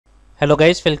Hello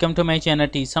guys, welcome to my channel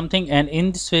T something, and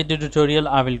in this video tutorial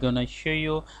I will gonna show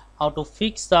you how to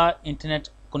fix the internet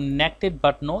connected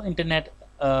but no internet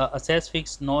access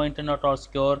fix, no internet or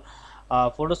secure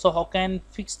photo. So how can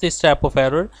fix this type of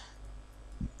error?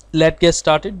 Let's get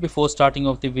started. Before starting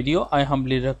of the video, I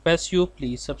humbly request you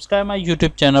please subscribe my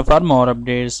YouTube channel for more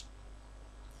updates.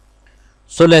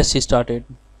 So let's get started.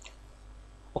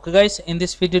 Okay guys, in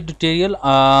this video tutorial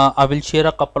I will share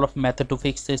a couple of methods to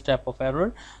fix this type of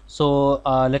error. So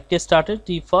let's get started.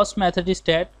 The first method is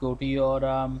that go to your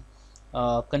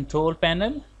control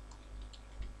panel,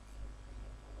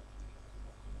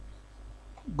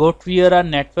 go to your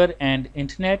network and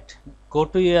internet, go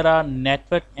to your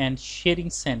network and sharing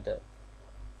center.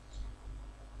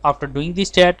 After doing this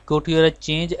step, go to your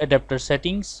change adapter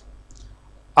settings.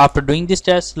 After doing this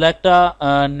test, select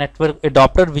a network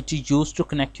adapter which is used to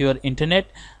connect your internet.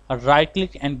 Right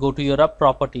click and go to your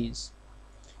properties.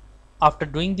 After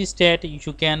doing this step,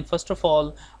 you can first of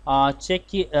all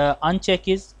uncheck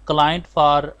is client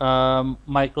for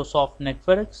Microsoft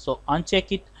network. So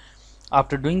uncheck it.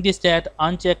 After doing this step,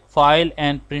 uncheck file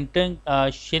and printing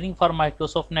sharing for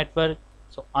Microsoft network.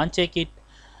 So uncheck it.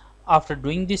 After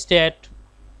doing this step,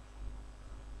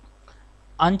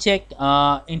 uncheck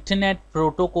internet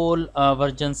protocol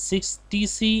version 6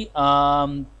 TC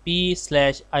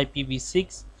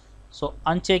p/IPv6. So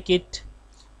uncheck it.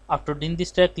 After doing this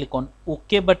step, click on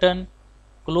OK button,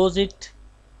 close it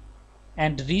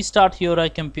and restart your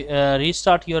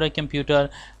computer,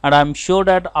 and I'm sure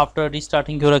that after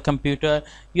restarting your computer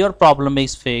your problem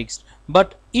is fixed.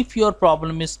 But if your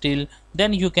problem is still,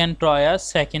 then you can try a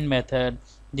second method.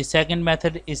 The second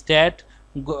method is that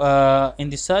in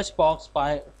the search box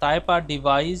type a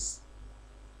device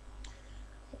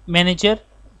manager,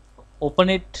 open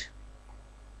it.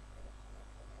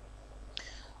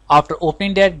 After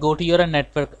opening that, go to your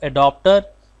network adapter,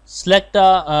 select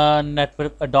a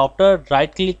network adapter,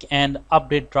 right click and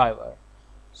update driver.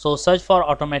 So search for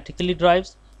automatically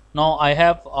drives. Now I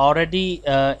have already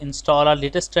installed a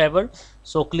latest driver,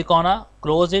 so click on a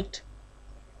close it,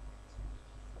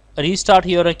 restart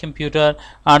your computer,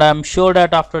 and I'm sure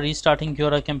that after restarting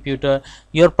your computer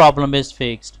your problem is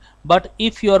fixed. But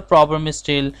if your problem is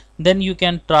still, then you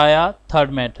can try a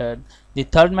third method. The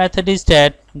third method is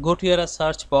that go to your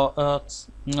search bar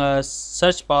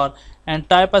and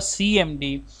type a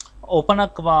cmd, open a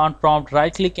command prompt,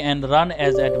 right click and run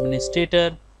as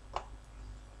administrator.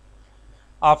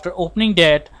 After opening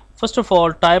that, first of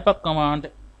all type a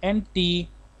command netsh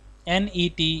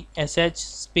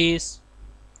space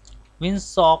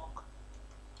winsock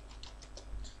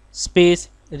space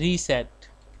reset.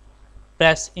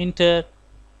 Press enter.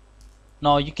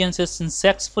 Now you can say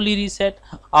successfully reset.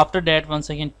 After that,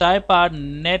 once again type our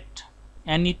netsh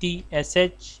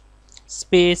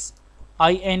space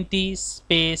int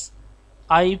space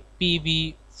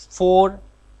IPv4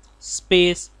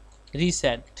 space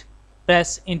reset.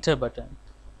 Press enter button.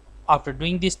 After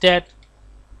doing this step,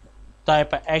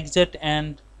 type exit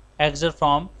and exit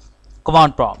from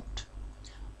command prompt.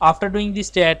 After doing this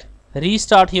step,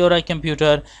 restart your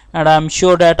computer, and I'm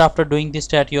sure that after doing this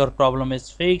step your problem is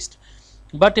fixed.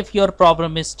 But if your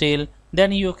problem is still,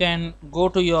 then you can go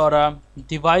to your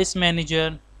device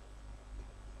manager,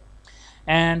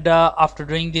 and after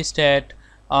doing this step,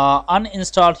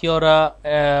 uninstall your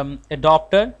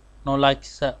adapter. Now like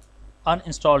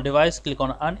uninstall device, click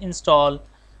on uninstall.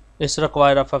 It's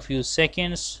required of a few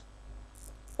seconds.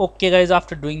 Okay guys,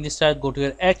 after doing this step, go to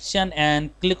your action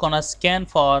and click on a scan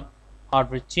for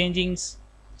hardware changings.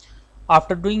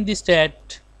 After doing this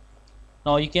step,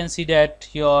 now you can see that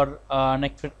your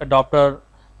network adapter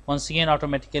once again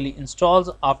automatically installs.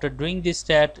 After doing this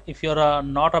step, if you are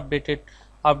not updated,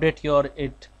 update your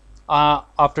it.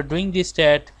 After doing this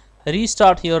step,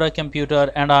 restart your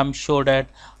computer, and I'm sure that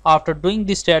after doing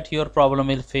this step your problem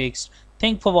will fixed.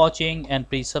 Thanks for watching and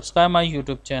please subscribe my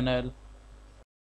YouTube channel.